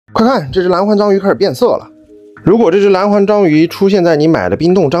快看，这只蓝环章鱼开始变色了。如果这只蓝环章鱼出现在你买的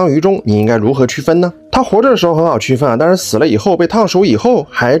冰冻章鱼中，你应该如何区分呢？它活着的时候很好区分啊，但是死了以后被烫熟以后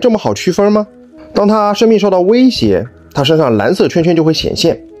还这么好区分吗？当它生命受到威胁，它身上蓝色圈圈就会显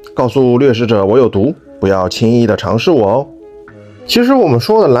现，告诉掠食者我有毒，不要轻易的尝试我哦。其实我们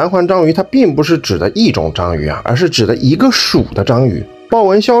说的蓝环章鱼，它并不是指的一种章鱼啊，而是指的一个属的章鱼。豹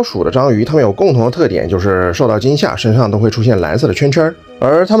纹消属的章鱼，它们有共同的特点，就是受到惊吓，身上都会出现蓝色的圈圈，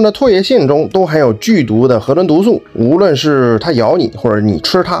而它们的唾液腺中都含有剧毒的河豚毒素，无论是它咬你或者你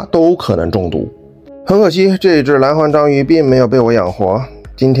吃它，都可能中毒。很可惜，这只蓝环章鱼并没有被我养活。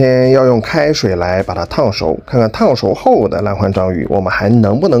今天要用开水来把它烫熟，看看烫熟后的蓝环章鱼，我们还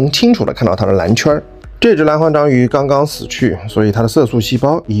能不能清楚的看到它的蓝圈。这只蓝环章鱼刚刚死去，所以它的色素细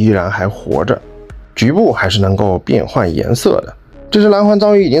胞依然还活着，局部还是能够变换颜色的。这只蓝环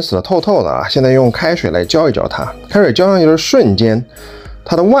章鱼已经死得透透的了，现在用开水来浇一浇它，开水浇上去的瞬间，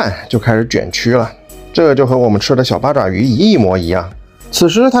它的腕就开始卷曲了，这就和我们吃的小八爪鱼一模一样。此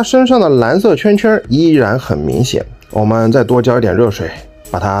时它身上的蓝色圈圈依然很明显，我们再多浇一点热水，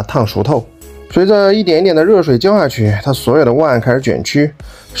把它烫熟透。随着一点一点的热水浇下去，它所有的腕开始卷曲，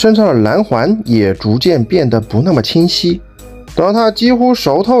身上的蓝环也逐渐变得不那么清晰。等到它几乎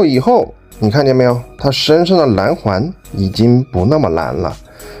熟透以后，你看见没有？它身上的蓝环已经不那么蓝了，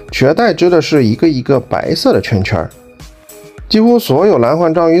取而代之的是一个一个白色的圈圈。几乎所有蓝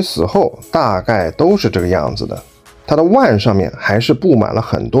环章鱼死后大概都是这个样子的，它的腕上面还是布满了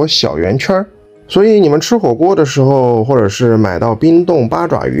很多小圆圈。所以你们吃火锅的时候，或者是买到冰冻八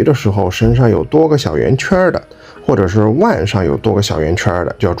爪鱼的时候，身上有多个小圆圈的，或者是腕上有多个小圆圈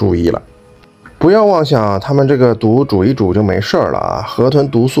的，就要注意了。不要妄想他们这个毒煮一煮就没事了啊！河豚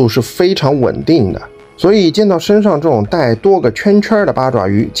毒素是非常稳定的，所以见到身上这种带多个圈圈的八爪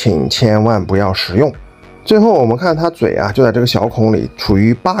鱼，请千万不要食用。最后我们看它嘴啊，就在这个小孔里，处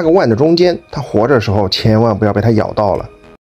于8个腕的中间，它活着的时候千万不要被它咬到了。